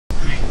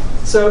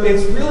So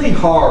it's really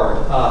hard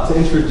to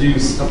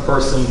introduce a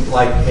person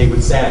like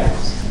Heywood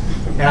Sanders.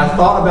 And I've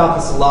thought about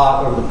this a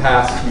lot over the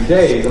past few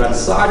days, and I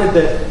decided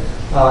that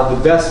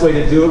the best way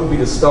to do it would be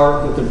to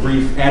start with a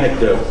brief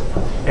anecdote.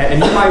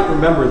 And you might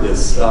remember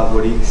this,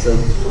 Woody, so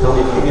tell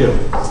me if you do.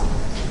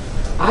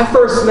 I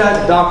first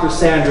met Dr.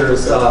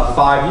 Sanders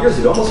 5 years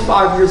ago, almost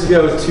 5 years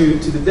ago to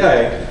the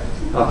day,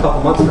 a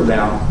couple months from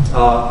now,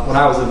 when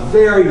I was a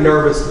very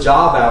nervous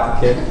job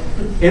applicant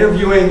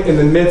interviewing in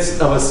the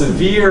midst of a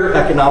severe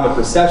economic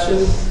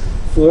recession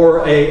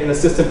for an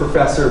assistant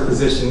professor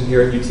position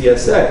here at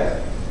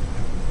UTSA.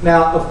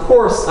 Now, of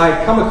course,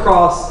 I come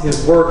across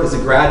his work as a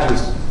graduate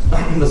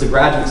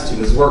student,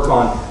 his work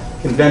on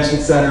convention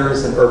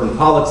centers and urban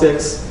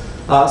politics.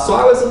 So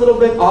I was a little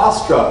bit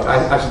awestruck,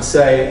 I should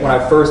say, when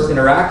I first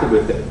interacted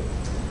with him.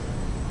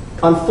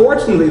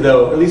 Unfortunately,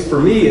 though, at least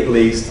for me at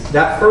least,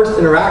 that first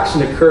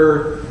interaction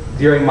occurred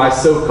during my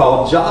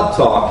so-called job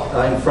talk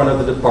in front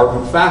of the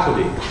department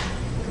faculty.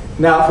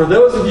 Now, for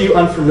those of you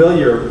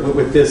unfamiliar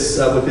with this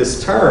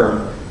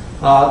term,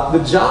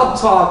 the job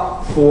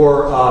talk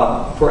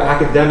for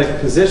academic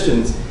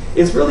positions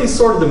is really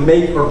sort of the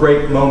make or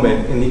break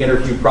moment in the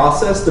interview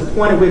process, the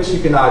point at which you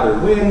can either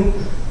win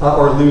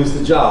or lose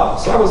the job.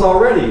 So I was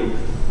already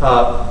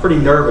pretty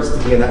nervous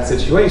to be in that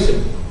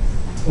situation.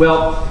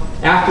 Well,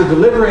 after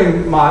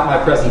delivering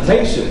my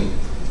presentation,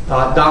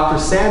 Dr.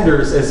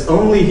 Sanders, as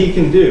only he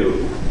can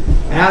do,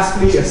 asked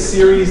me a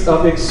series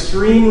of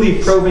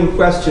extremely probing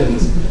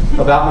questions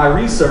about my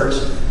research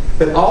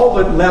that all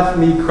but left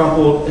me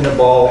crumpled in a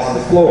ball on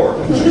the floor.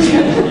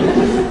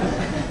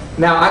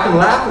 Now, I can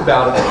laugh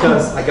about it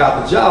because I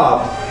got the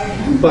job,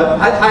 but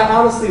I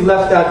honestly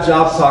left that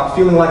job talk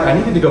feeling like I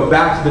needed to go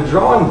back to the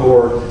drawing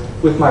board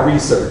with my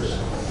research,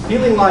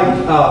 feeling like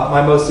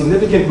my most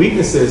significant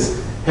weaknesses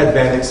had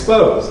been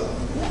exposed.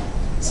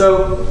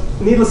 So,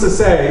 needless to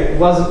say, it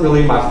wasn't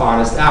really my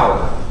finest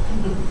hour.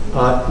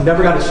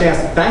 Never got a chance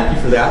to thank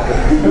you for that, but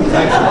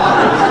thanks a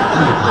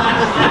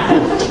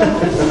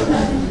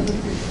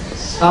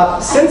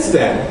lot. Since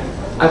then,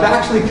 I've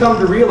actually come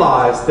to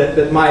realize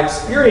that my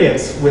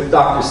experience with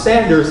Dr.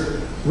 Sanders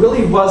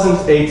really wasn't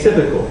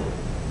atypical.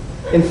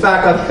 In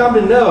fact, I've come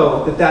to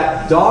know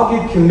that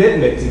dogged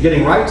commitment to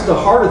getting right to the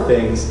heart of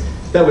things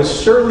that was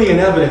surely in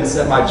evidence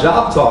at my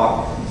job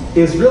talk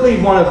is really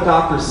one of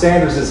Dr.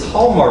 Sanders'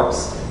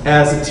 hallmarks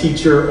as a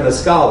teacher and a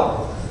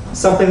scholar,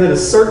 something that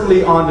is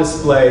certainly on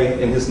display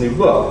in his new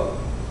book.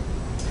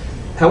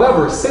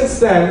 However, since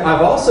then,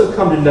 I've also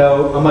come to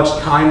know a much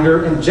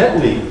kinder and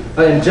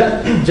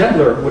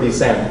gentler Woody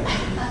Sanders,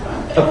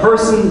 a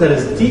person that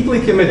is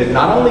deeply committed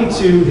not only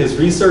to his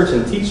research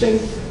and teaching,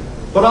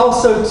 but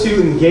also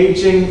to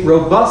engaging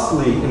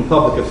robustly in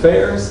public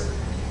affairs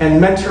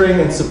and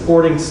mentoring and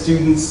supporting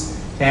students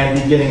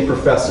and beginning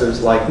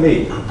professors like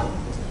me.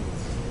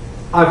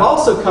 I've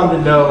also come to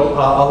know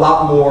a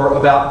lot more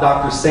about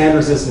Dr.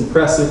 Sanders'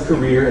 impressive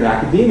career in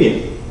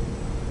academia.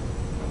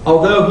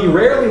 Although he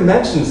rarely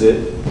mentions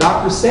it,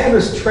 Dr.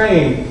 Sanders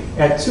trained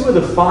at two of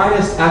the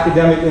finest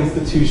academic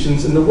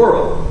institutions in the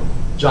world,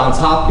 Johns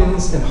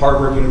Hopkins and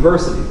Harvard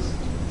universities.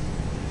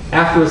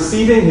 After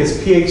receiving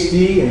his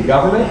Ph.D. in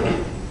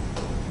government,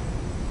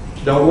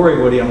 don't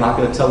worry, Woody, I'm not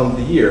going to tell him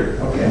the year.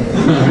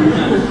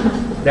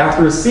 Okay.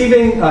 After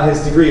receiving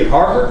his degree at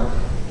Harvard,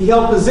 he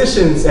held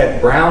positions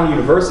at Brown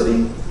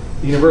University,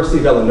 the University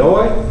of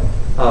Illinois,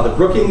 the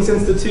Brookings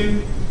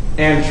Institute,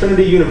 and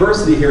Trinity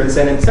University here in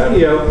San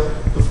Antonio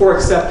before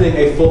accepting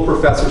a full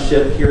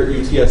professorship here at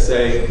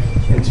UTSA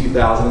in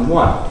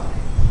 2001.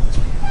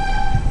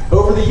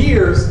 Over the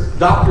years,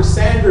 Dr.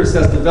 Sanders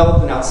has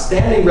developed an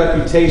outstanding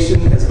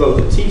reputation as both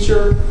a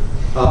teacher,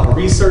 a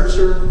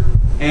researcher,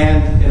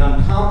 and an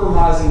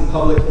uncompromising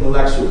public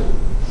intellectual.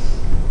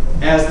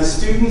 As the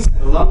students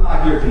and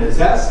alumni here can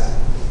attest,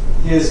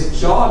 his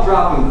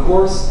jaw-dropping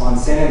course on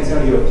San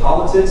Antonio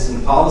politics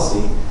and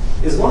policy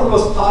is one of the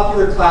most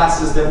popular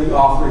classes that we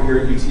offer here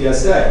at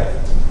UTSA.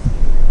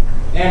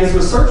 And his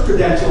research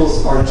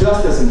credentials are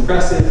just as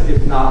impressive,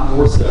 if not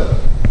more so.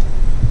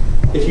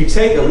 If you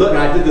take a look, and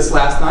I did this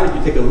last night, if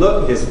you take a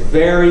look at his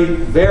very,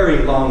 very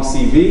long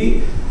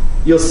CV,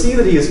 you'll see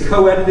that he has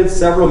co-edited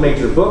several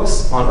major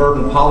books on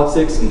urban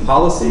politics and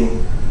policy,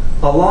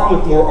 along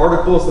with more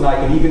articles than I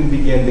can even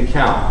begin to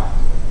count,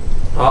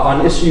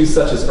 on issues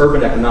such as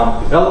urban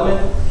economic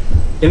development,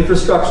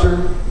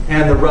 infrastructure,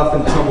 and the rough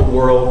and tumble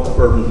world of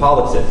urban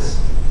politics.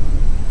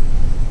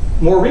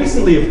 More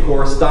recently, of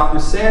course, Dr.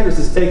 Sanders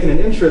has taken an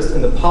interest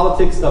in the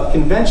politics of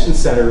convention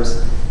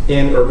centers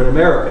in urban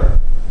America.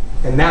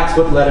 And that's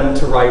what led him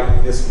to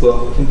write this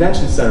book,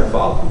 Convention Center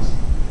Follies.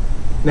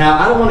 Now,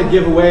 I don't want to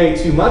give away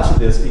too much of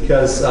this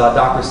because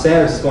Dr.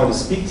 Sanders is going to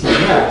speak to you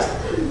next.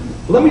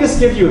 Let me just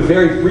give you a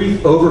very brief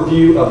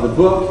overview of the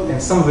book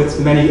and some of its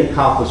many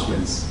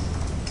accomplishments.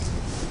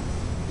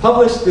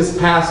 Published this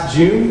past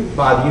June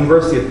by the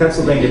University of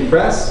Pennsylvania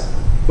Press,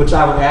 which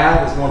I would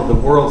add is one of the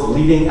world's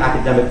leading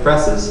academic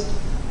presses,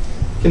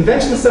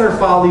 Convention Center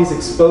Follies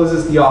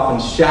exposes the often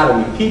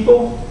shadowy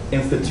people,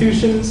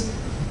 institutions,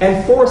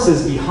 and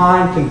forces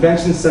behind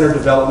convention center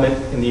development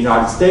in the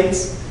United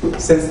States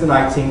since the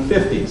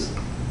 1950s.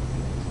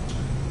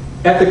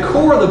 At the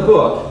core of the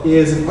book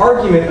is an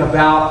argument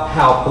about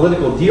how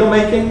political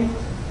deal-making,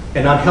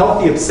 an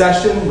unhealthy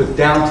obsession with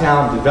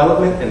downtown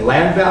development and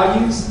land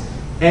values,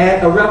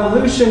 and a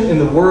revolution in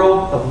the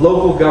world of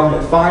local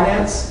government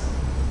finance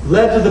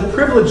led to the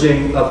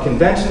privileging of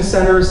convention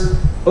centers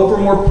over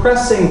more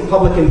pressing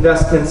public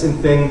investments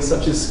in things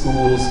such as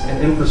schools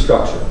and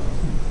infrastructure.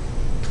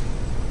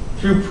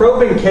 Through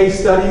probing case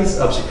studies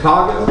of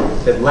Chicago,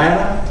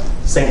 Atlanta,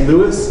 St.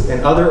 Louis,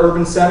 and other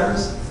urban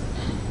centers,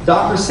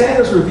 Dr.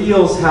 Sanders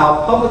reveals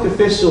how public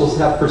officials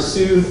have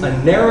pursued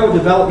a narrow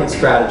development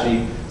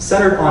strategy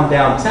centered on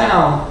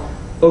downtown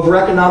over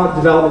economic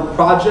development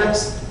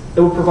projects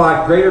that will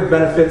provide greater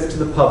benefits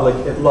to the public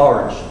at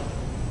large.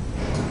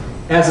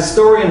 As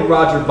historian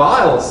Roger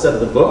Biles said of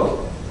the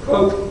book,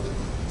 quote,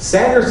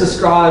 Sanders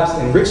describes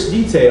in rich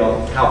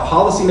detail how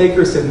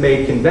policymakers have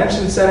made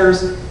convention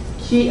centers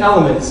key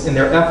elements in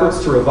their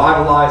efforts to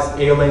revitalize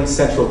ailing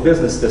central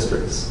business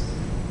districts,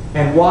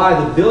 and why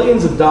the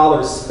billions of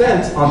dollars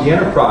spent on the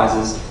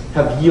enterprises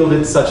have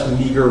yielded such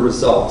meager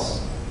results.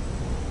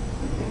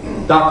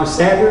 Dr.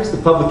 Sanders, the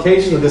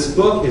publication of this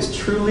book is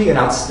truly an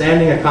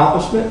outstanding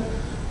accomplishment,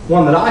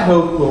 one that I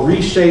hope will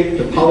reshape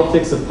the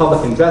politics of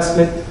public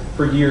investment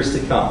for years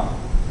to come.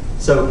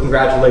 So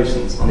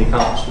congratulations on the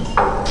accomplishment.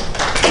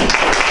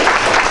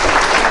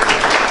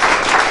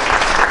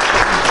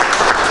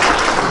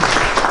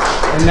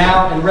 And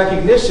now, in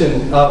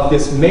recognition of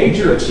this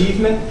major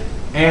achievement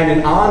and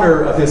in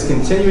honor of his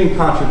continuing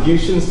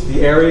contributions to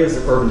the areas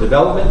of urban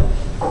development,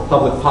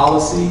 public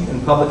policy,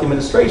 and public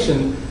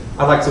administration,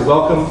 I'd like to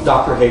welcome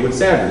Dr. Heywood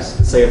Sanders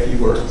to say a few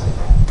words.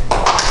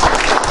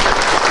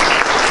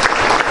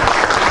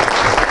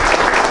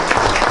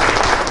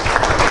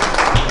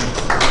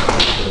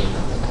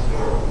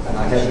 And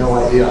I had no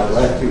idea I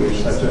left you in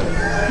such a...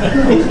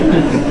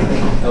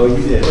 Oh,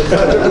 you did.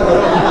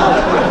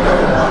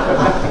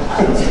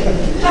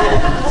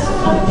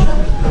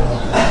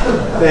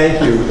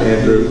 Thank you,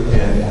 Andrew,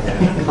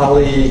 and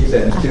colleagues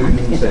and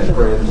students and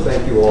friends.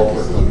 Thank you all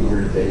for coming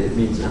here today. It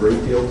means a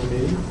great deal to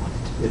me.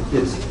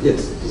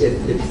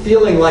 It's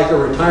feeling like a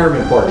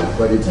retirement party,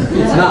 but it's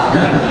not.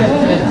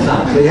 It's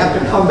not. So you have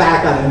to come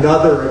back on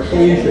another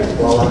occasion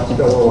while I'm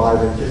still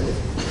alive and kicking.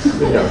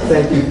 You know,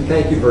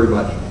 thank you very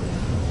much.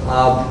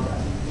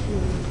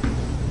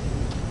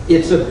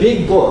 It's a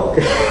big book.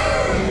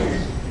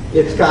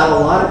 It's got a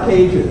lot of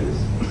pages.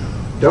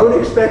 Don't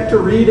expect to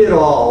read it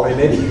all in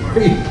any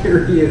brief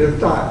period of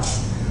time.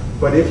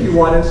 But if you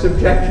want to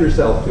subject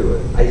yourself to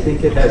it, I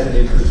think it has an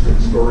interesting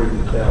story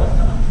to tell.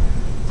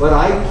 But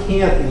I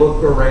can't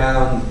look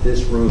around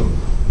this room,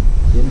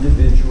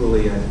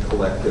 individually and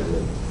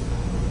collectively,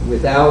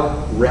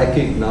 without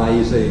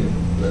recognizing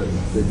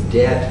the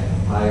debt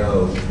I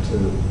owe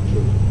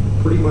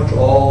to pretty much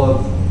all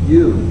of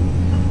you.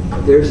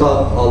 There's a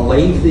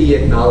lengthy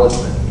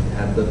acknowledgement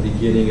at the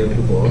beginning of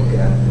the book,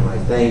 and I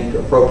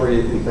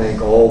appropriately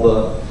thank all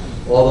the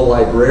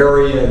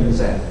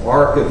librarians and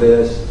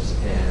archivists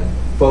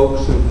and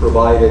folks who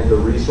provided the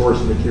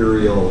resource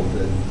material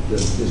that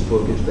this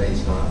book is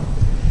based on.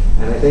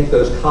 And I think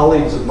those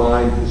colleagues of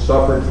mine who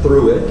suffered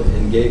through it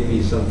and gave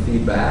me some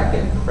feedback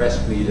and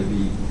pressed me to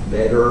be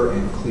better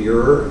and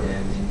clearer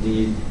and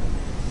indeed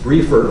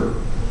briefer,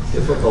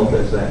 difficult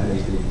as that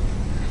may be.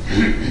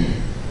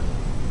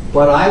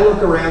 But I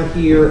look around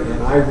here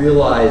and I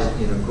realize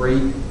in a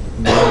great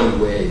many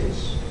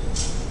ways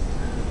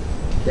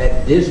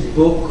that this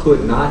book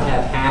could not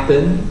have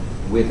happened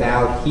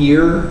without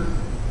here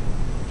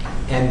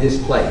and this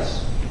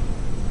place.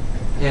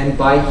 And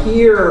by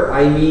here,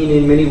 I mean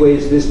in many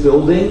ways this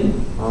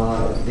building,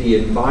 the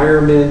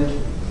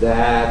environment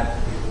that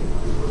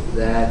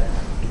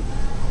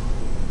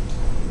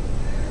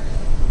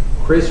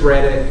Chris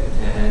Reddick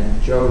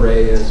and Joe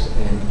Reyes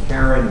and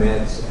Karen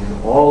Metz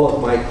and all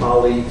of my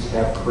colleagues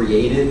have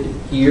created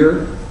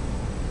here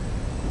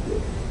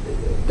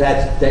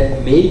that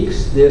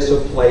makes this a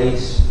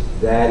place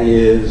that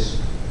is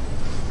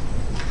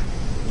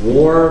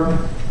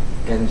warm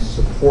and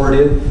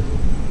supportive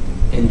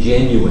and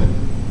genuine.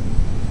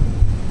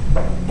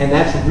 And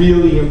that's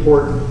really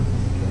important.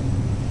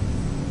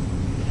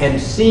 And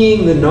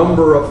seeing the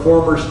number of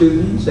former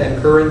students and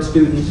current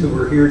students who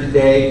are here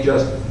today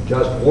just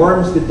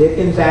warms the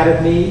dickens out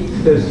of me,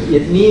 because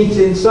it means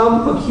in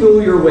some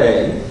peculiar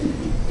way,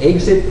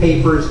 exit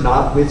papers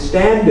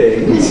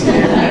notwithstanding,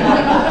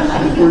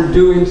 we're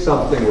doing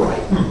something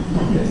right.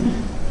 Okay.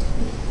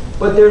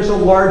 But there's a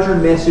larger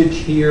message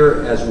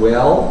here as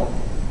well.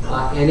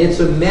 And it's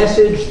a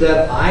message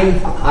that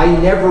I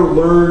never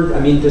learned, I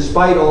mean,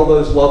 despite all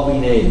those lovely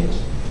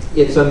names,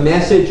 it's a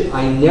message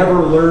I never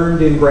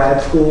learned in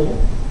grad school,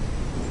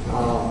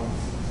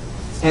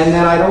 and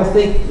that I don't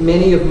think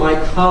many of my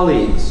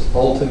colleagues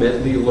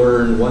ultimately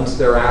learn once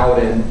they're out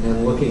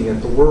and looking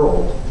at the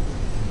world.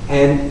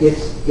 And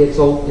it's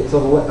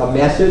a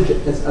message,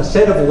 it's a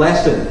set of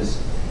lessons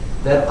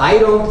that I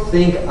don't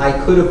think I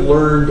could have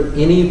learned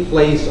any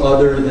place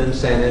other than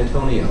San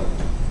Antonio.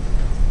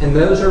 And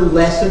those are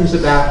lessons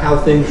about how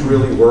things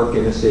really work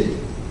in a city.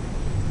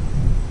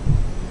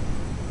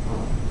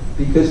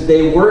 Because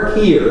they work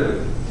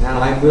here, and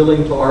I'm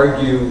willing to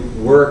argue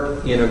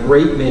work in a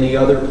great many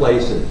other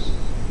places,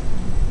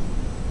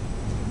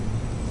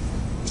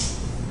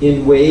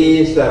 in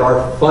ways that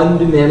are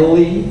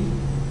fundamentally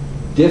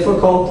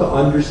difficult to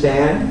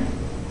understand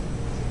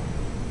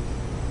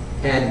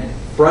and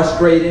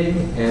frustrating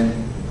and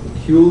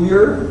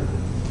peculiar.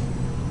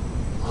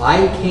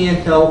 I can't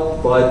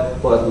help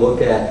but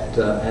look at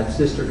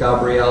Sister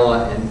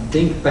Gabriella and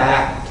think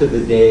back to the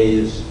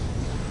days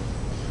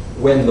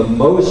when the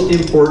most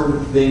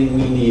important thing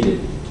we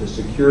needed to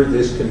secure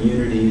this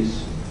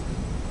community's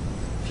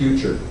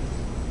future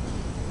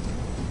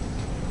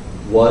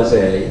was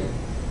a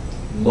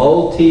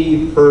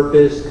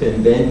multi-purpose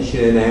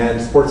convention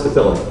and sports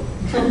facility.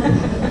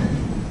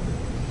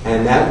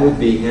 And that would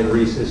be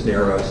Henry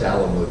Cisneros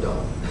Alamo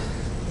Dome.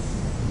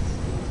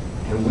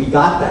 And we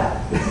got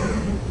that.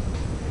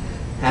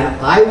 And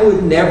I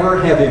would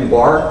never have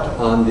embarked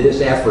on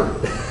this effort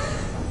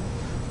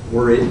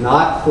were it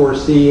not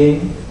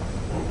foreseeing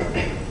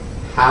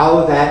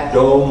how that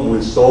dome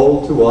was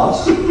sold to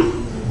us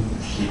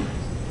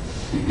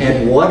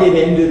and what it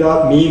ended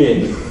up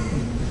meaning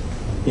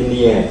in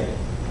the end.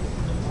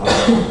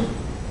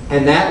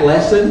 And that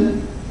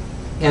lesson,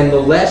 and the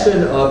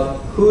lesson of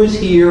who's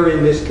here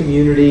in this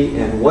community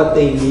and what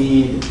they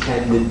need,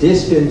 and the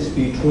distance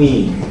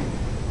between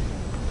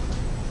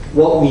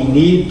what we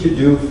need to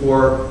do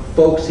for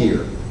folks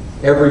here,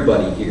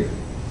 everybody here,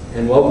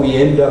 and what we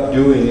end up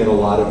doing in a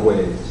lot of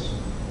ways,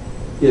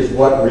 is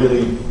what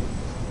really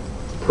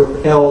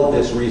propelled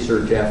this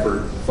research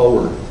effort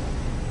forward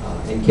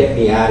and kept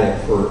me at it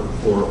for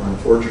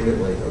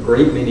unfortunately a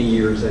great many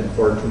years and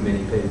far too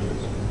many pages.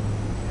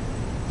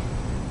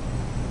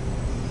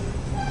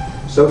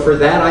 So for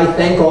that, I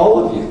thank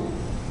all of you.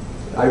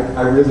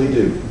 I really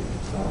do.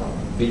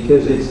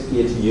 Because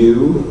it's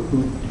you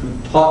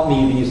who taught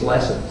me these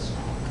lessons.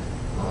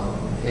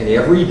 And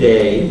every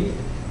day,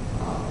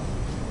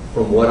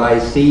 from what I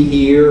see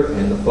here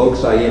and the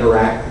folks I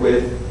interact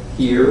with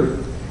here,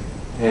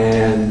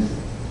 and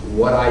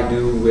what I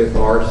do with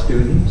our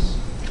students,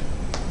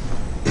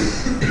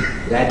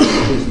 that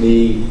teaches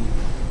me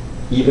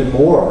even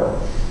more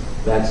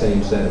that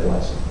same set of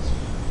lessons.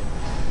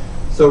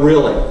 So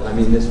really, I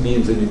mean, this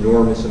means an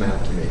enormous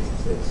amount to me.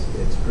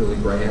 It's really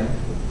grand,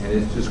 and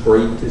it's just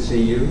great to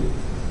see you.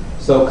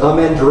 So come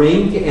and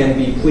drink and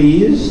be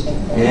pleased,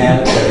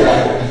 and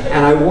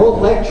I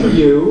won't lecture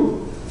you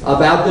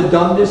about the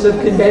dumbness of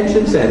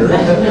convention centers,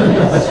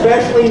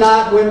 especially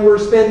not when we're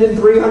spending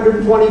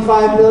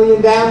 $325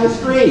 million down the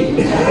street,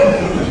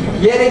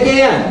 yet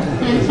again.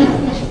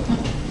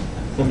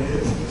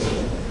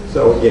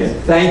 So again,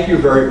 thank you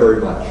very,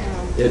 very much.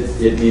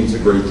 It means a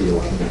great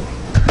deal to me.